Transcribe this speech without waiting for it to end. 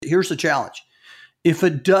here's the challenge. If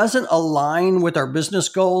it doesn't align with our business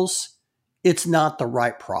goals, it's not the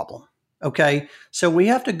right problem. Okay. So we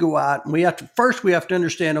have to go out and we have to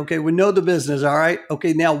understand, okay, we know the business. All right.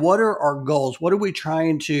 Okay. Now what are our goals? What are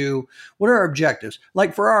our objectives?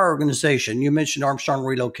 Like for our organization, you mentioned Armstrong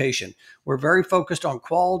Relocation. We're very focused on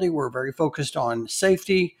quality. We're very focused on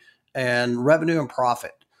safety and revenue and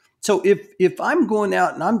profit. So if I'm going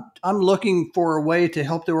out and I'm looking for a way to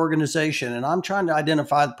help the organization and I'm trying to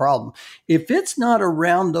identify the problem, if it's not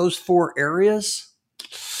around those 4 areas,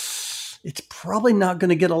 it's probably not going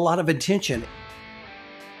to get a lot of attention.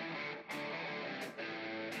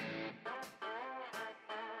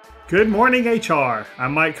 Good morning, HR.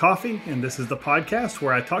 I'm Mike Coffey, and this is the podcast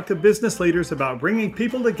where I talk to business leaders about bringing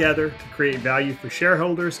people together to create value for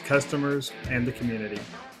shareholders, customers, and the community.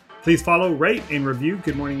 Please follow, rate, and review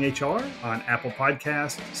Good Morning HR on Apple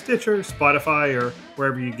Podcasts, Stitcher, Spotify, or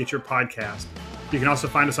wherever you get your podcast. You can also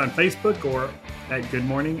find us on Facebook or at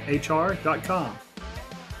goodmorninghr.com.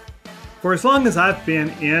 For as long as I've been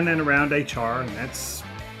in and around HR, and that's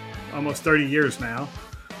almost 30 years now,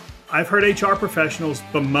 I've heard HR professionals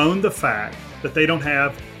bemoan the fact that they don't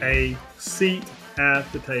have a seat at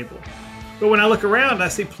the table. But when I look around, I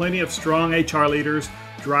see plenty of strong HR leaders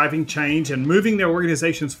driving change and moving their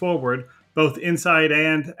organizations forward, both inside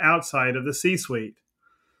and outside of the C-suite.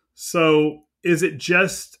 So is it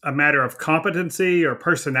just a matter of competency or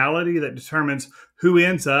personality that determines who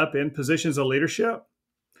ends up in positions of leadership?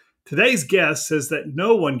 Today's guest says that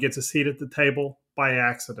no one gets a seat at the table by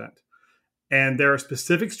accident. And there are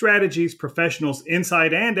specific strategies professionals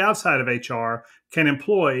inside and outside of HR can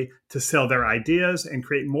employ to sell their ideas and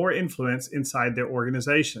create more influence inside their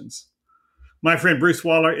organizations. My friend Bruce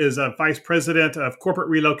Waller is a vice president of corporate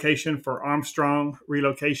relocation for Armstrong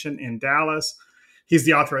Relocation in Dallas. He's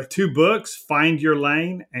the author of 2 books, Find Your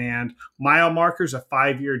Lane and Mile Markers, a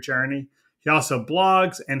 5-year journey. He also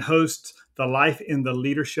blogs and hosts the Life in the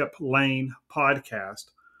Leadership Lane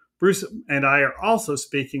podcast. Bruce and I are also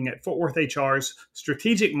speaking at Fort Worth HR's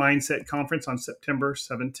Strategic Mindset Conference on September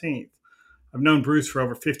 17th. I've known Bruce for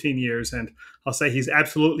over 15 years, and I'll say he's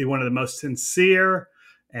absolutely one of the most sincere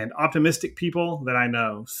and optimistic people that I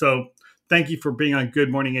know. So thank you for being on Good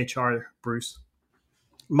Morning HR, Bruce.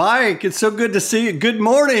 Mike, it's so good to see you. Good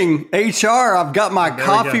morning, HR. I've got my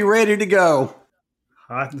coffee ready to go.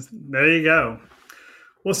 There you go.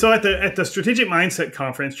 Well, so at the Strategic Mindset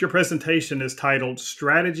Conference, your presentation is titled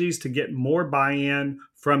Strategies to Get More Buy-in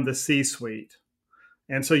from the C-Suite.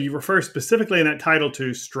 And so you refer specifically in that title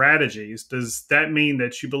to strategies. Does that mean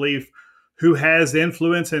that you believe who has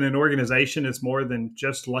influence in an organization is more than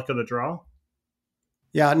just luck of the draw?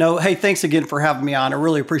 Yeah, no. Hey, thanks again for having me on. I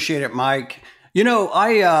really appreciate it, Mike. You know,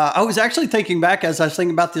 I was actually thinking back as I was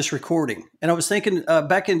thinking about this recording, and I was thinking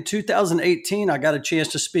back in 2018, I got a chance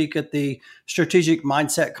to speak at the Strategic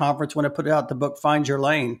Mindset Conference when I put out the book, Find Your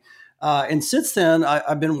Lane. And since then,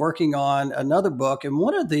 I've been working on another book, and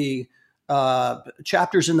one of the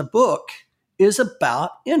chapters in the book is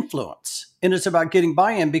about influence, and it's about getting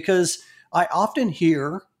buy-in, because I often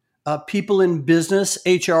hear people in business,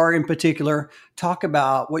 HR in particular, talk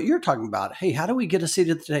about what you're talking about. Hey, how do we get a seat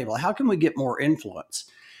at the table? How can we get more influence?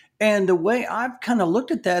 And the way I've kind of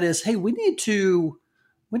looked at that is, hey, we need to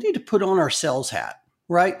put on our sales hat,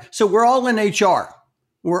 right? So we're all in HR.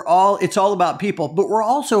 It's all about people, but we're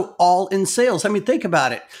also all in sales. I mean, think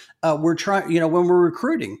about it. We're trying, when we're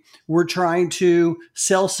recruiting, we're trying to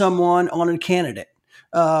sell someone on a candidate.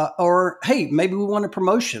 Or, hey, maybe we want a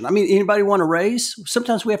promotion. I mean, anybody want a raise?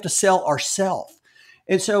 Sometimes we have to sell ourselves.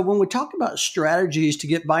 And so when we talk about strategies to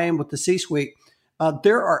get buy-in with the C-suite,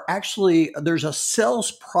 there's a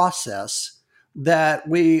sales process that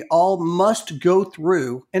we all must go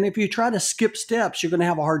through. And if you try to skip steps, you're going to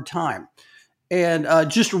have a hard time. And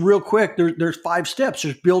just real quick, there's 5 steps.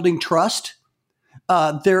 There's building trust.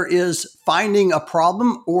 There is finding a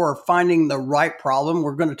problem or finding the right problem.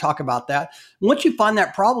 We're going to talk about that. Once you find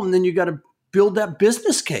that problem, then you got to build that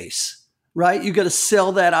business case, right? You got to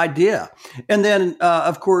sell that idea. And then,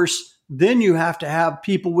 of course, then you have to have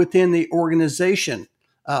people within the organization.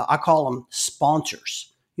 I call them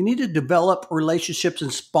sponsors. You need to develop relationships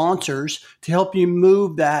and sponsors to help you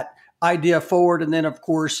move that idea forward. And then, of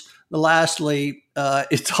course, lastly,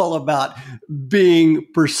 it's all about being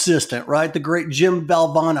persistent, right? The great Jim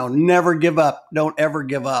Valvano, never give up, don't ever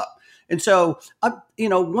give up. And so,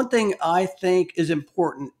 one thing I think is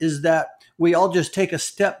important is that we all just take a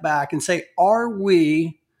step back and say, are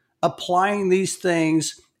we applying these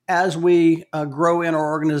things as we grow in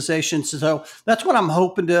our organizations? So that's what I'm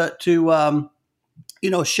hoping to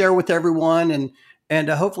share with everyone, and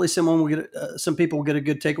hopefully some people will get a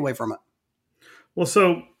good takeaway from it. Well,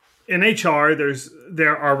 so in HR,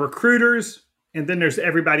 there are recruiters, and then there's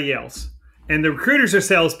everybody else. And the recruiters are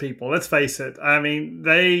salespeople. Let's face it. I mean,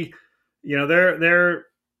 they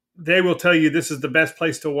will tell you this is the best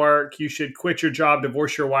place to work. You should quit your job,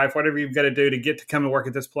 divorce your wife, whatever you've got to do to get to come and work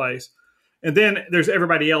at this place. And then there's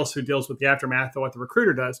everybody else who deals with the aftermath of what the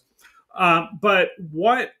recruiter does. But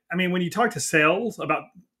when you talk to sales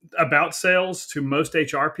about sales to most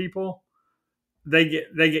HR people, they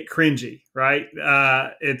get cringy, right?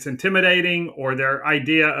 It's intimidating, or their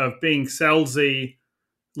idea of being salesy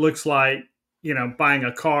looks like, buying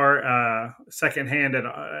a car secondhand at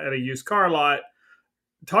a used car lot.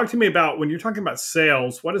 Talk to me about, when you're talking about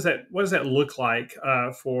sales, what does that look like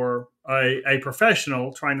for a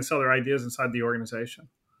professional trying to sell their ideas inside the organization?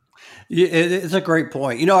 Yeah, it's a great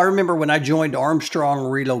point. I remember when I joined Armstrong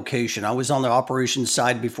Relocation, I was on the operations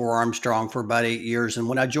side before Armstrong for about 8 years. And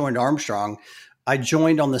when I joined Armstrong, I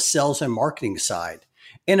joined on the sales and marketing side.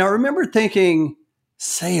 And I remember thinking,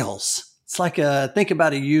 sales. It's like think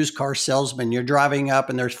about a used car salesman. You're driving up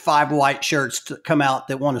and there's 5 white shirts to come out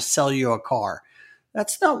that want to sell you a car.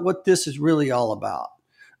 That's not what this is really all about.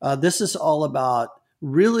 This is all about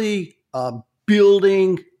really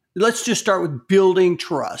building. Let's just start with building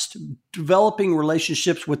trust, developing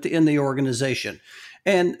relationships within the organization.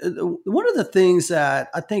 And one of the things that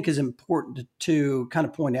I think is important to kind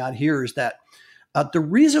of point out here is that the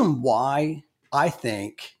reason why I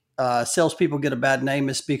think salespeople get a bad name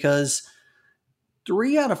is because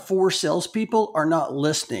 3 out of 4 salespeople are not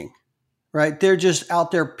listening, right? They're just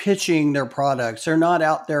out there pitching their products. They're not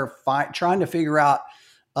out there trying to figure out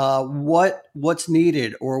what's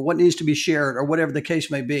needed or what needs to be shared or whatever the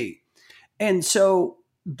case may be. And so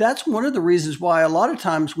that's one of the reasons why a lot of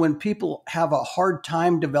times when people have a hard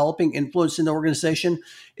time developing influence in the organization,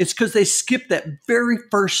 it's because they skip that very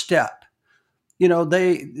first step.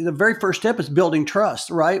 The very first step is building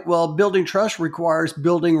trust, right? Well, building trust requires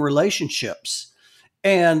building relationships.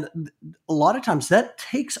 And a lot of times that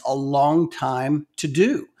takes a long time to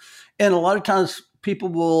do. And a lot of times people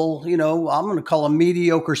will, I'm going to call them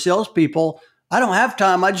mediocre salespeople. I don't have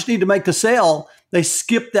time. I just need to make the sale. They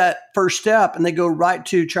skip that first step and they go right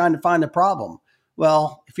to trying to find the problem.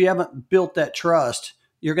 Well, if you haven't built that trust,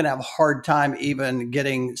 you're going to have a hard time even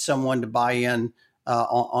getting someone to buy in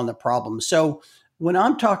on the problem. So when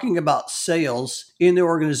I'm talking about sales in the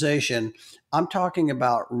organization, I'm talking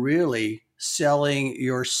about really selling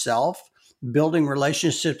yourself, building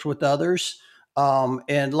relationships with others.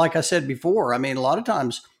 And like I said before, a lot of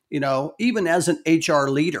times, even as an HR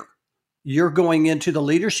leader, you're going into the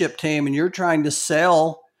leadership team and you're trying to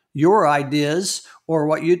sell your ideas or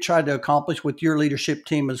what you try to accomplish with your leadership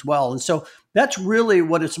team as well. And so that's really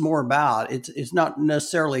what it's more about. It's not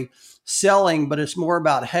necessarily selling, but it's more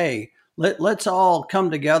about, hey, let's all come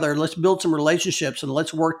together, let's build some relationships and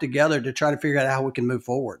let's work together to try to figure out how we can move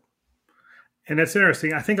forward. And that's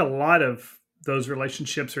interesting. I think a lot of those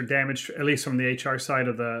relationships are damaged, at least from the HR side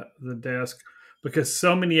of the desk, because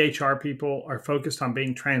so many HR people are focused on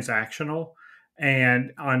being transactional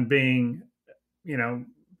and on being,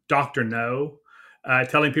 Dr. No,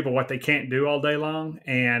 telling people what they can't do all day long.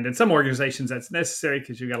 And in some organizations that's necessary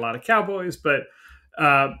because you've got a lot of cowboys. But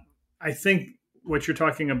I think what you're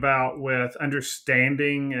talking about with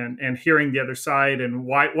understanding and hearing the other side and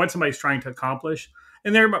what somebody's trying to accomplish.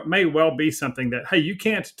 And there may well be something that, hey, you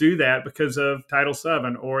can't do that because of Title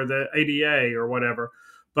VII or the ADA or whatever.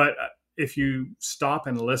 But if you stop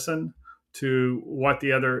and listen to what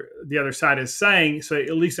the other side is saying, so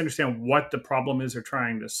at least understand what the problem is they're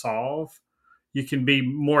trying to solve, you can be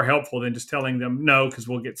more helpful than just telling them no because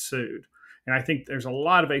we'll get sued. And I think there's a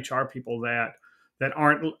lot of HR people that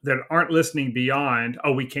aren't listening beyond,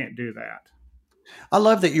 oh, we can't do that. I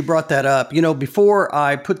love that you brought that up. Before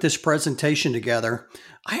I put this presentation together,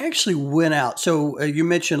 I actually went out. So you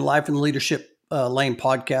mentioned Life and Leadership Lane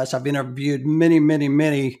podcast. I've interviewed many, many,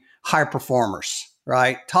 many high performers,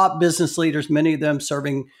 right? Top business leaders, many of them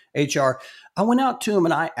serving HR. I went out to them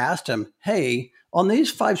and I asked them, hey, on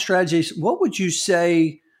these 5 strategies, what would you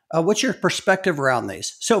say, what's your perspective around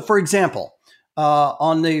these? So for example,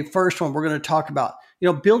 on the first one, we're going to talk about,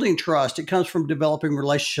 building trust. It comes from developing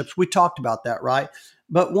relationships. We talked about that, right?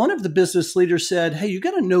 But one of the business leaders said, hey, you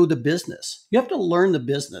got to know the business. You have to learn the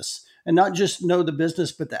business and not just know the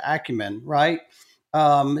business, but the acumen, right?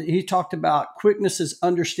 He talked about quickness is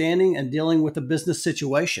understanding and dealing with a business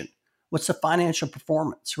situation. What's the financial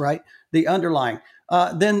performance, right? The underlying.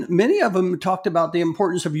 Then many of them talked about the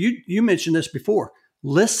importance of, you mentioned this before,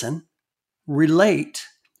 listen, relate,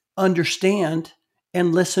 understand,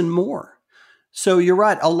 and listen more. So you're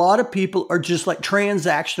right. A lot of people are just like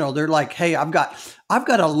transactional. They're like, "Hey, I've got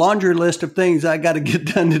a laundry list of things I got to get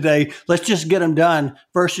done today. Let's just get them done."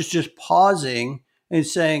 Versus just pausing and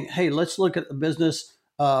saying, "Hey, let's look at the business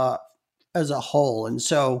as a whole." And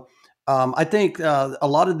so I think a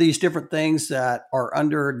lot of these different things that are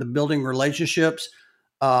under the building relationships,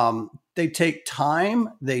 they take time.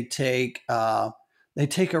 They take a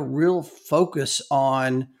real focus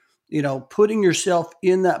on, putting yourself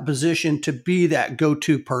in that position to be that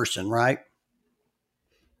go-to person, right?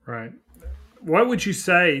 Right. What would you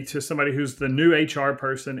say to somebody who's the new HR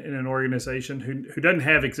person in an organization who doesn't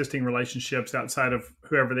have existing relationships outside of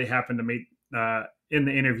whoever they happen to meet in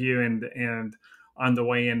the interview and on the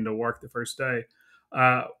way into work the first day?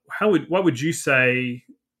 What would you say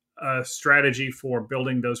a strategy for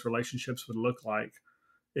building those relationships would look like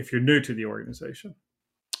if you're new to the organization?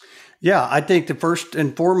 Yeah, I think the first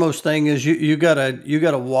and foremost thing is you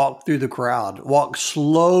gotta walk through the crowd, walk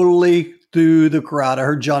slowly through the crowd. I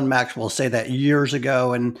heard John Maxwell say that years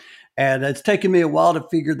ago, and it's taken me a while to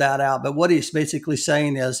figure that out. But what he's basically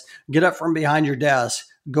saying is, get up from behind your desk,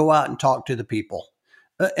 go out and talk to the people,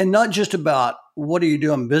 and not just about what are you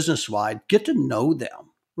doing business wide. Get to know them,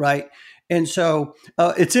 right? And so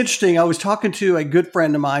it's interesting. I was talking to a good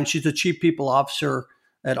friend of mine. She's the chief people officer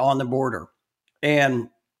at On the Border, and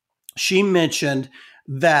she mentioned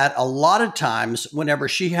that a lot of times whenever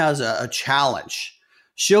she has a challenge,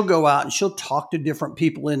 she'll go out and she'll talk to different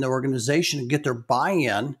people in the organization and get their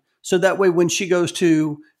buy-in. So that way, when she goes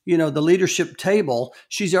to, the leadership table,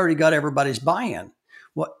 she's already got everybody's buy-in.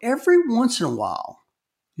 Well, every once in a while,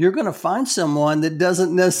 you're going to find someone that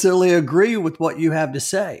doesn't necessarily agree with what you have to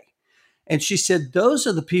say. And she said, those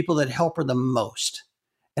are the people that help her the most.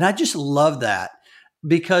 And I just love that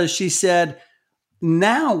because she said,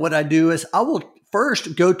 now what I do is I will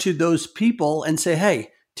first go to those people and say,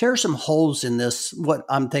 hey, tear some holes in this, what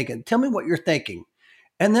I'm thinking. Tell me what you're thinking.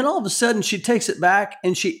 And then all of a sudden she takes it back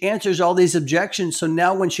and she answers all these objections. So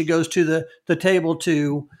now when she goes to the table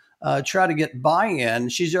to try to get buy-in,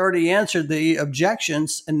 she's already answered the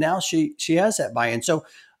objections and now she has that buy-in. So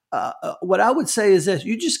what I would say is this,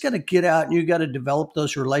 you just got to get out and you got to develop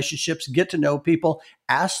those relationships, get to know people,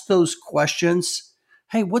 ask those questions.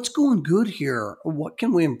 Hey, what's going good here? What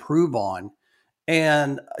can we improve on?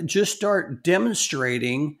 And just start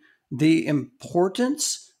demonstrating the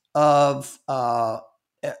importance of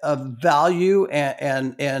value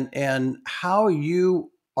and how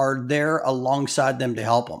you are there alongside them to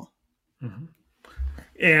help them. Mm-hmm.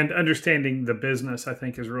 And understanding the business, I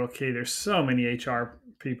think, is real key. There's so many HR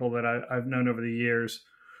people that I've known over the years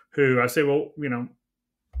who I say, well,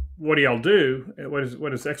 what do y'all do?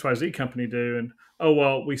 What does XYZ company do? And, oh,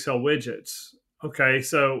 well, we sell widgets. Okay,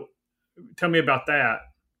 so tell me about that.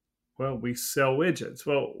 Well, we sell widgets.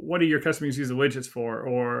 Well, what do your customers use the widgets for?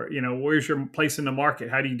 Or, where's your place in the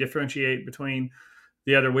market? How do you differentiate between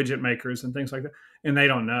the other widget makers and things like that? And they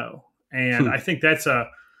don't know. And I think that's a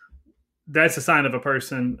sign of a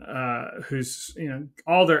person who's,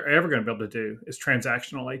 all they're ever going to be able to do is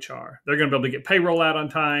transactional HR. They're going to be able to get payroll out on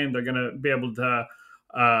time. They're going to be able to,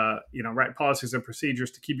 write policies and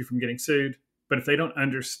procedures to keep you from getting sued. But if they don't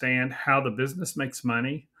understand how the business makes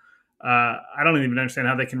money, I don't even understand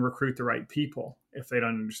how they can recruit the right people if they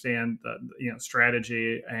don't understand the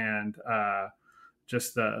strategy and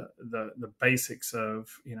just the basics of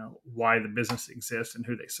why the business exists and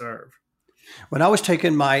who they serve. When I was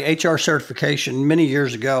taking my HR certification many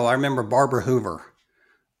years ago, I remember Barbara Hoover.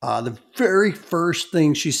 The very first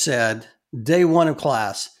thing she said, day one of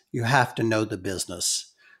class, you have to know the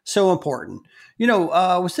business. So important.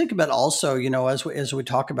 I was thinking about also, as we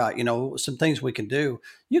talk about, some things we can do,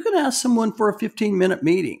 you can ask someone for a 15-minute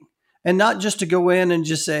meeting and not just to go in and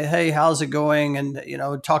just say, hey, how's it going? And,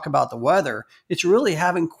 talk about the weather. It's really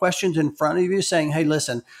having questions in front of you saying, hey,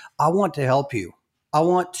 listen, I want to help you. I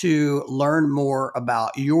want to learn more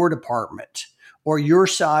about your department or your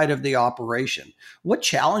side of the operation. What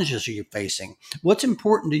challenges are you facing? What's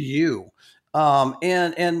important to you?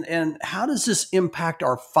 And how does this impact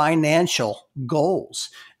our financial goals?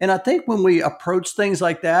 And I think when we approach things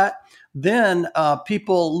like that, then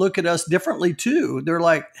people look at us differently too. They're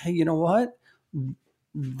like, hey, you know what?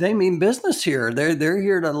 They mean business here. They're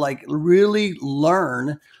here to like really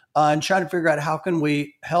learn and try to figure out how can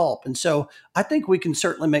we help. And so I think we can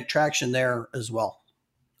certainly make traction there as well.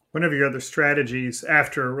 One of your other strategies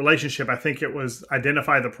after a relationship, I think it was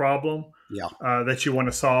identify the problem that you want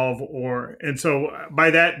to solve. And so by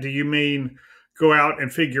that, do you mean go out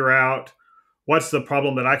and figure out what's the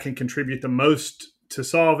problem that I can contribute the most to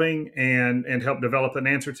solving and help develop an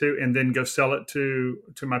answer to, and then go sell it to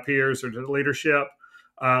my peers or to the leadership?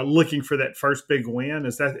 looking for that first big win.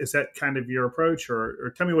 Is that kind of your approach,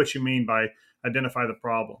 or tell me what you mean by identify the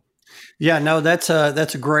problem? Yeah, no, that's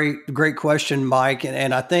a great question, Mike.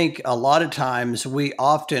 And I think a lot of times we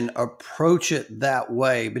often approach it that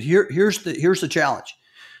way. But here's the challenge.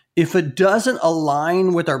 If it doesn't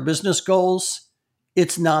align with our business goals,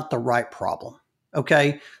 it's not the right problem.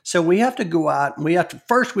 Okay. So we have to go out and we have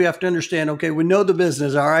to understand, okay, we know the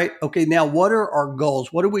business. All right. Okay. Now what are our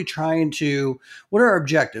goals? What are our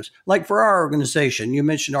objectives? Like for our organization, you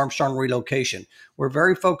mentioned Armstrong Relocation. We're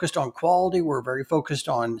very focused on quality. We're very focused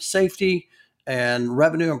on safety and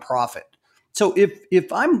revenue and profit. So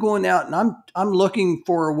if I'm going out and I'm looking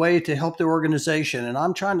for a way to help the organization and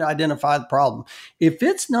I'm trying to identify the problem, if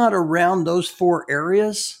it's not around those four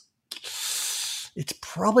areas, it's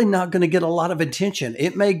probably not going to get a lot of attention.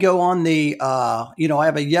 It may go on the, I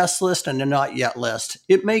have a yes list and a not yet list.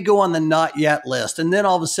 It may go on the not yet list. And then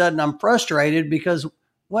all of a sudden I'm frustrated because,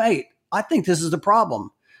 wait, I think this is the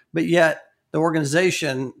problem. But yet the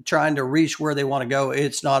organization trying to reach where they want to go,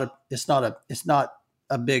 it's not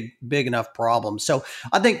a big enough problem. So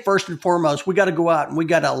I think first and foremost, we got to go out and we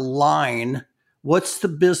got to align what's the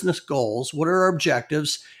business goals, what are our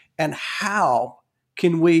objectives, and how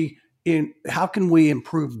can we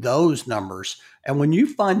improve those numbers? And when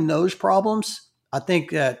you find those problems, I think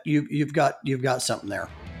that you've got something there.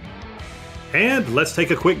 And let's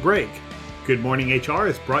take a quick break. Good Morning HR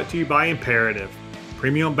is brought to you by Imperative,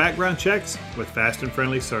 premium background checks with fast and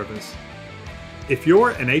friendly service. If you're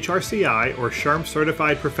an HRCI or SHRM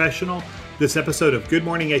certified professional, this episode of Good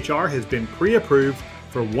Morning HR has been pre-approved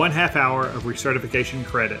for 1/2 hour of recertification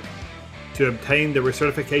credit. To obtain the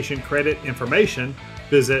recertification credit information,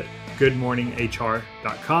 visit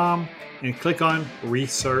goodmorninghr.com and click on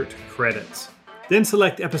Recert Credits. Then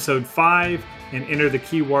select episode 5 and enter the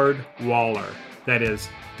keyword Waller. That is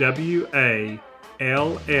WALLER.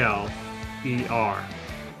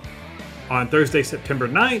 On Thursday, September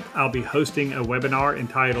 9th, I'll be hosting a webinar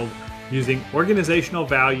entitled Using Organizational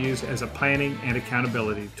Values as a Planning and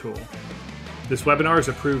Accountability Tool. This webinar is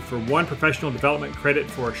approved for 1 professional development credit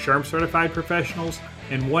for SHRM certified professionals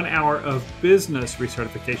and 1 hour of business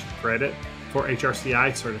recertification credit for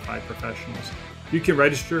HRCI certified professionals. You can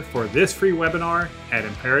register for this free webinar at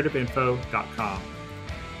imperativeinfo.com.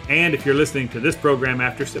 And if you're listening to this program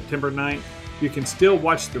after September 9th, you can still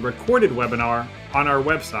watch the recorded webinar on our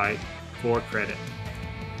website for credit.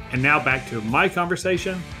 And now back to my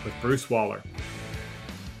conversation with Bruce Waller.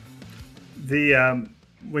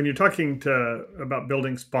 When you're talking about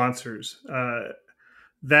building sponsors,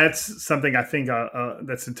 that's something I think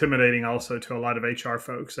that's intimidating also to a lot of HR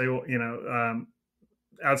folks. They will,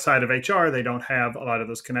 outside of HR, they don't have a lot of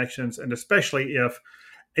those connections, and especially if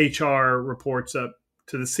HR reports up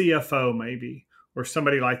to the CFO maybe or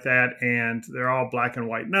somebody like that, and they're all black and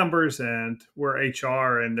white numbers, and we're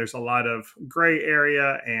HR, and there's a lot of gray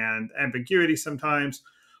area and ambiguity sometimes.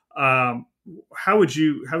 How would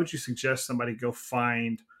you suggest somebody go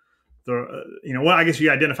find I guess you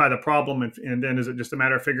identify the problem, and then is it just a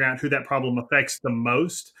matter of figuring out who that problem affects the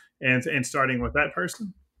most and starting with that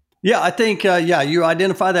person? Yeah, I think, you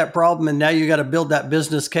identify that problem, and now you got to build that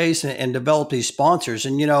business case and develop these sponsors.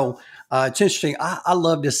 And, it's interesting. I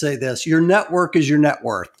love to say this, your network is your net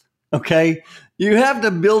worth. Okay. You have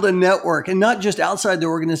to build a network, and not just outside the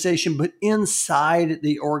organization, but inside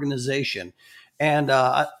the organization. And,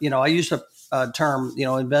 I use a term,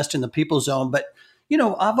 invest in the people zone, but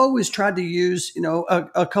I've always tried to use,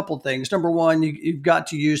 a couple things. Number one, you've got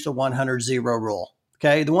to use the 100-0 rule.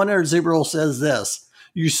 Okay. The 100-0 rule says this: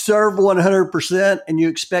 you serve 100% and you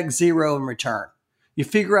expect 0 in return. You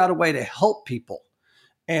figure out a way to help people,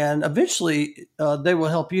 and eventually they will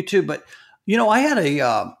help you too. But, I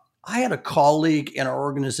had a colleague in our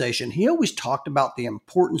organization. He always talked about the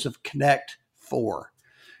importance of Connect 4.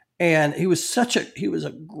 And he was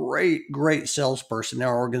a great salesperson in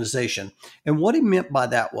our organization. And what he meant by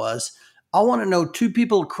that was, I want to know 2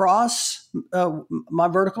 people across my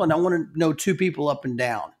vertical, and I want to know 2 people up and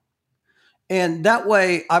down. And that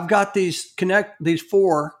way I've got these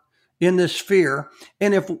 4 in this sphere.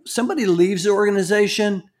 And if somebody leaves the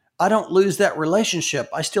organization, I don't lose that relationship.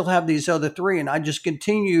 I still have these other 3, and I just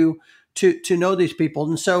continue to know these people.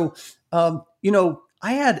 And so, I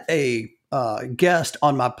had a guest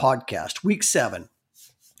on my podcast, week 7.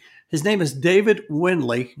 His name is David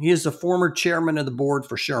Windley. He is the former chairman of the board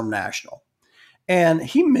for SHRM National. And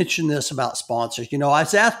he mentioned this about sponsors. I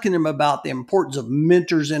was asking him about the importance of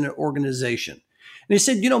mentors in an organization. And he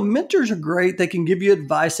said, mentors are great. They can give you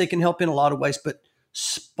advice. They can help in a lot of ways. But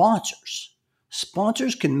sponsors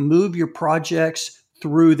can move your projects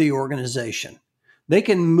through the organization. they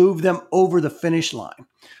can move them over the finish line.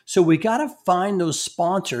 So we got to find those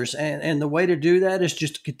sponsors. And the way to do that is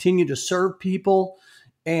just to continue to serve people.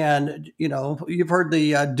 And, you've heard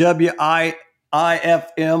the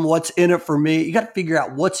WIIFM, what's in it for me. You got to figure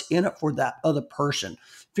out what's in it for that other person.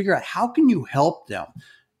 Figure out how can you help them.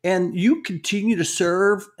 And you continue to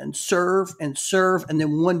serve and serve and serve. And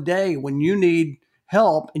then one day when you need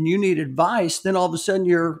help and you need advice, then all of a sudden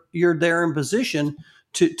you're there in position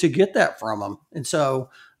to get that from them. And so,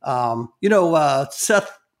 Seth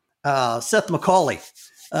McCauley,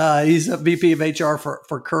 he's a VP of HR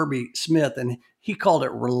for Kirby Smith, and he called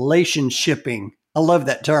it relationshipping. I love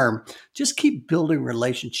that term. Just keep building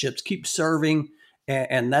relationships, keep serving.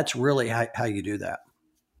 And that's really how you do that.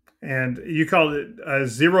 And you called it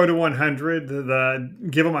 0 to 100,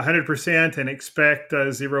 give them 100% and expect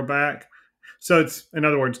zero back. So it's, in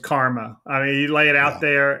other words, karma. I mean, you lay it out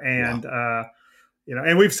there, and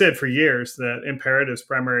and we've said for years that Imperative's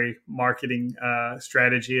primary marketing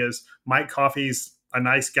strategy is Mike Coffey's a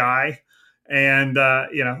nice guy, and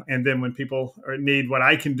and then when people need what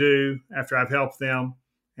I can do after I've helped them,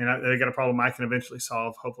 and they got a problem I can eventually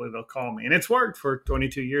solve, hopefully they'll call me. And it's worked for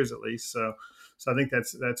 22 years at least. So I think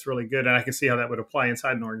that's really good, and I can see how that would apply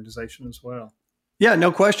inside an organization as well. Yeah,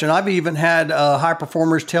 no question. I've even had high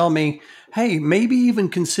performers tell me, hey, maybe even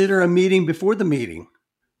consider a meeting before the meeting.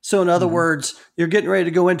 So in other words, you're getting ready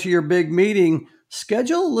to go into your big meeting,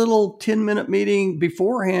 schedule a little 10-minute meeting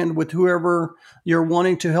beforehand with whoever you're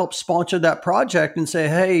wanting to help sponsor that project and say,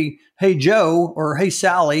 hey, Joe, or hey,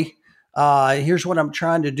 Sally, here's what I'm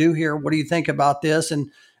trying to do here. What do you think about this?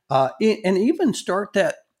 And even start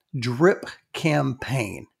that drip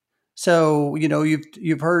campaign. So,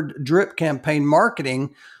 you've heard drip campaign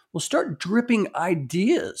marketing. Well, start dripping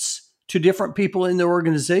ideas to different people in the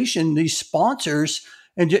organization, these sponsors,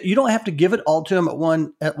 and you don't have to give it all to them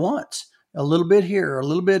at once. A little bit here, a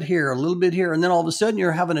little bit here, a little bit here. And then all of a sudden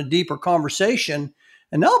you're having a deeper conversation,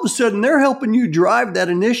 and all of a sudden they're helping you drive that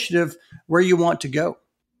initiative where you want to go.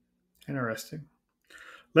 Interesting.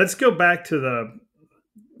 Let's go back to the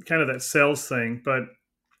kind of that sales thing, but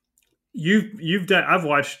you've done, I've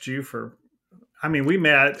watched you we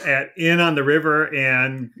met at Inn on the River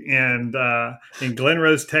and in Glen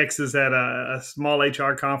Rose, Texas at a small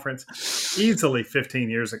HR conference easily 15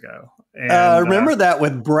 years ago. And I remember that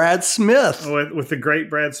with Brad Smith. With the great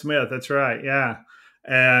Brad Smith. That's right. Yeah.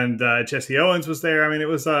 And Jesse Owens was there. I mean, it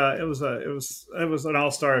was an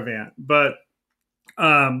all-star event, but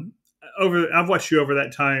I've watched you over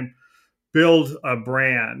that time build a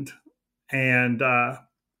brand, and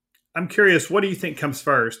I'm curious, what do you think comes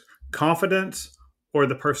first, confidence or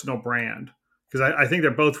the personal brand? Because I think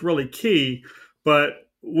they're both really key, but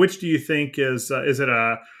which do you think is it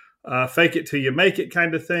a fake it till you make it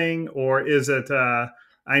kind of thing, or is it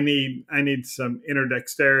I need some inner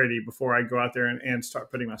dexterity before I go out there and start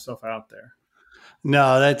putting myself out there?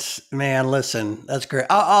 No, listen, that's great.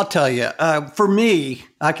 I'll tell you, for me,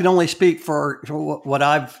 I can only speak for what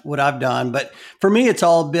I've done, but for me, it's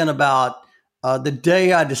all been about the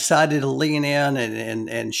day I decided to lean in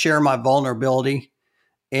and share my vulnerability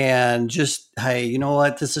and just, hey, you know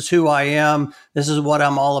what? This is who I am. This is what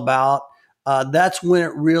I'm all about. That's when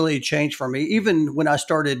it really changed for me. Even when I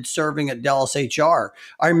started serving at Dallas HR,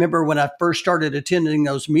 I remember when I first started attending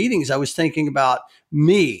those meetings, I was thinking about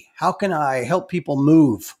me. How can I help people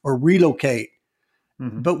move or relocate?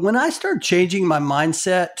 Mm-hmm. But when I started changing my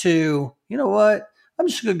mindset to, you know what? I'm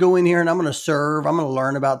just going to go in here and I'm going to serve. I'm going to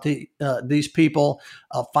learn about these people,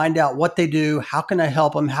 find out what they do. How can I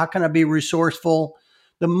help them? How can I be resourceful?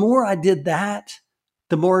 The more I did that,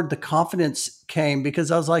 the more the confidence came, because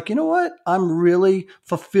I was like, you know what? I'm really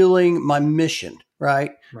fulfilling my mission,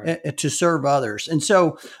 right? To serve others. And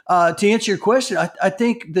so to answer your question, I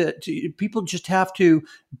think that people just have to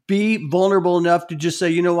be vulnerable enough to just say,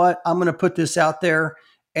 you know what? I'm going to put this out there,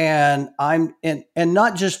 and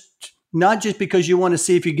not just because you want to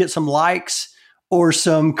see if you get some likes or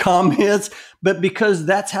some comments, but because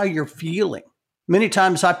that's how you're feeling. Many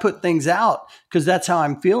times I put things out because that's how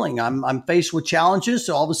I'm feeling. I'm faced with challenges.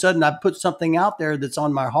 So all of a sudden I put something out there that's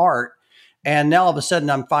on my heart. And now all of a sudden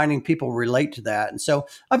I'm finding people relate to that. And so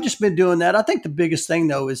I've just been doing that. I think the biggest thing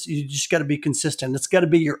though is you just got to be consistent. It's got to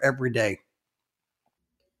be your everyday.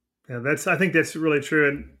 Yeah, I think that's really true.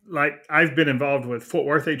 And like, I've been involved with Fort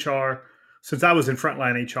Worth HR since I was in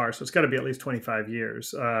frontline HR. So it's got to be at least 25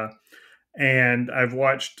 years. And I've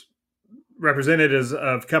watched representatives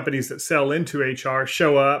of companies that sell into HR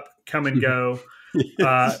show up, come and go,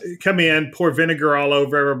 come in, pour vinegar all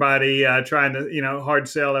over everybody, trying to, hard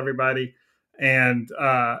sell everybody. And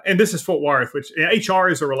this is Fort Worth, which HR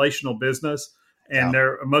is a relational business. and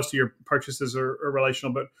most of your purchases are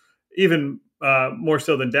relational, but even more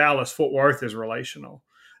so than Dallas, Fort Worth is relational.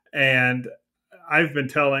 And I've been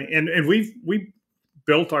telling, and we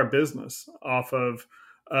built our business off of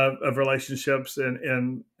relationships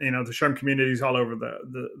and the SHRM communities all over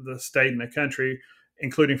the state and the country,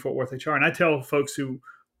 including Fort Worth HR. And I tell folks who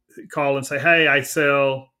call and say, "Hey, I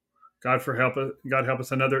sell." God help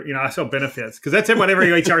us another, I sell benefits, because that's what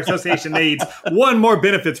every HR association needs. One more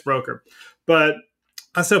benefits broker. But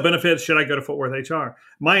I sell benefits. Should I go to Fort Worth HR?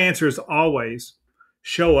 My answer is always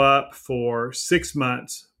show up for 6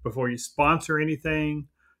 months before you sponsor anything,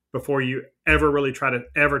 before you ever really try to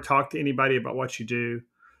ever talk to anybody about what you do.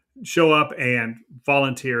 Show up and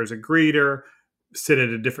volunteer as a greeter, sit at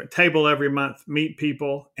a different table every month, meet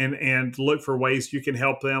people, and look for ways you can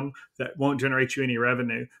help them that won't generate you any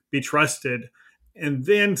revenue. Be trusted, and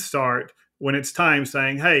then start when it's time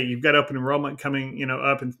saying, "Hey, you've got open enrollment coming,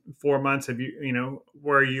 up in 4 months. Have you,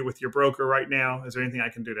 where are you with your broker right now? Is there anything I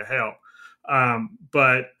can do to help?"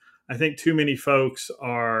 But I think too many folks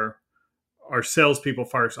are salespeople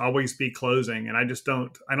first, always be closing, and I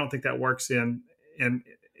don't think that works in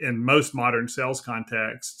most modern sales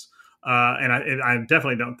contexts. And I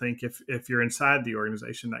definitely don't think if you're inside the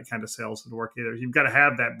organization, that kind of sales would work either. You've got to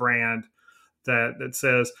have that brand that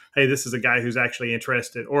says, "Hey, this is a guy who's actually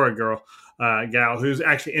interested," or a gal who's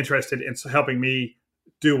actually interested in helping me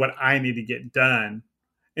do what I need to get done.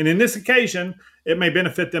 And in this occasion, it may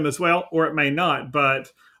benefit them as well, or it may not.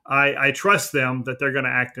 But I trust them that they're going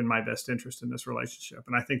to act in my best interest in this relationship.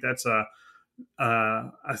 And I think that's a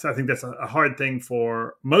hard thing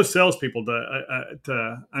for most salespeople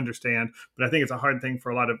to understand, but I think it's a hard thing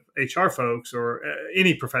for a lot of HR folks or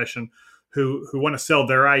any profession who want to sell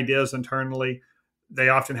their ideas internally. They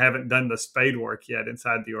often haven't done the spade work yet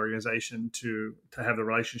inside the organization to have the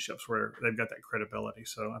relationships where they've got that credibility.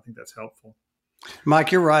 So I think that's helpful.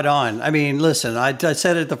 Mike, you're right on. I mean, listen, I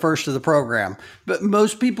said it at the first of the program, but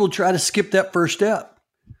most people try to skip that first step,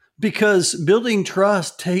 because building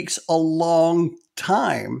trust takes a long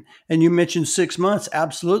time. And you mentioned 6 months.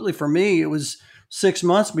 Absolutely. For me, it was 6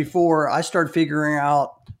 months before I started figuring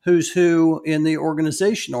out who's who in the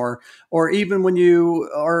organization, or even when you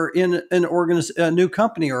are in a new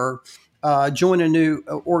company or join a new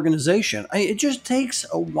organization. It just takes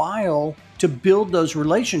a while to build those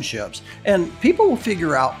relationships, and people will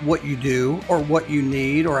figure out what you do or what you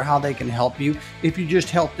need or how they can help you if you just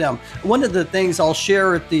help them. One of the things I'll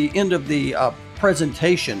share at the end of the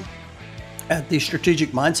presentation at the Strategic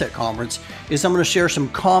Mindset Conference is I'm going to share some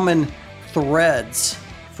common threads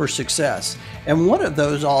for success. And one of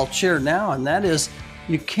those I'll share now, and that is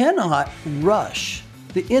you cannot rush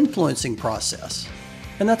the influencing process.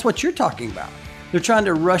 And that's what you're talking about. They're trying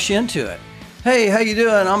to rush into it. "Hey, how you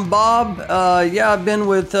doing? I'm Bob. I've been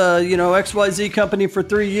with XYZ company for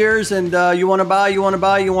 3 years, and you want to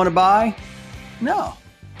buy? No,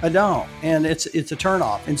 I don't. And it's a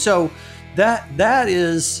turnoff. And so that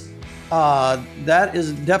is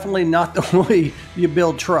definitely not the way you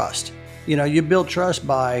build trust. You build trust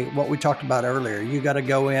by what we talked about earlier. You got to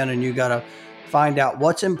go in and you got to find out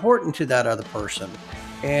what's important to that other person,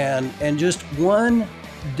 and just one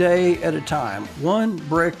day at a time, one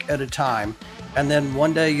brick at a time. And then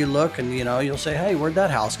one day you look and, you'll say, "Hey, where'd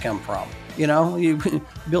that house come from?" You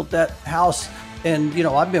built that house. And,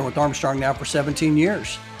 I've been with Armstrong now for 17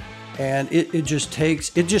 years, and it just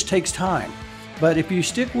takes time. But if you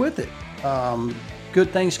stick with it,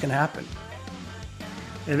 good things can happen.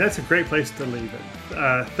 And that's a great place to leave it.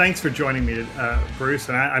 Thanks for joining me, Bruce.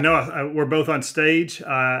 And I know we're both on stage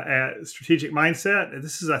at Strategic Mindset.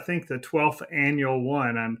 This is, I think, the 12th annual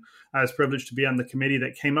one. And I was privileged to be on the committee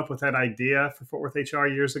that came up with that idea for Fort Worth HR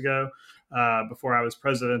years ago, before I was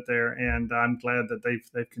president there. And I'm glad that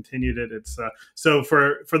they've continued it. It's so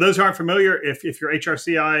for those who aren't familiar, if you're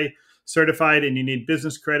HRCI certified and you need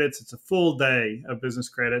business credits, it's a full day of business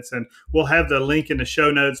credits. And we'll have the link in the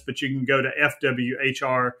show notes, but you can go to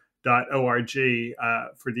fwhr.org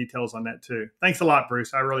for details on that too. Thanks a lot,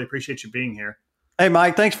 Bruce. I really appreciate you being here. Hey,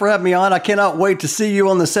 Mike, thanks for having me on. I cannot wait to see you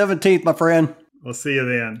on the 17th, my friend. We'll see you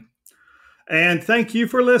then. And thank you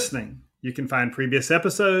for listening. You can find previous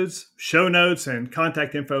episodes, show notes, and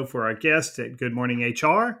contact info for our guests at Good Morning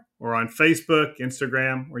HR or on Facebook,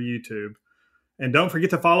 Instagram, or YouTube. And don't forget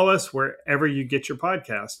to follow us wherever you get your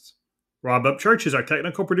podcasts. Rob Upchurch is our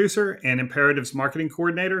technical producer, and Imperatives marketing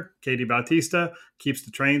coordinator, Katie Bautista, keeps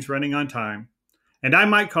the trains running on time. And I'm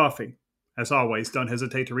Mike Coffey. As always, don't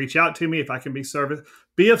hesitate to reach out to me if I can be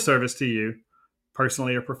of service to you,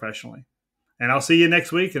 personally or professionally. And I'll see you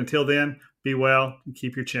next week. Until then, be well and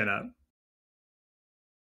keep your chin up.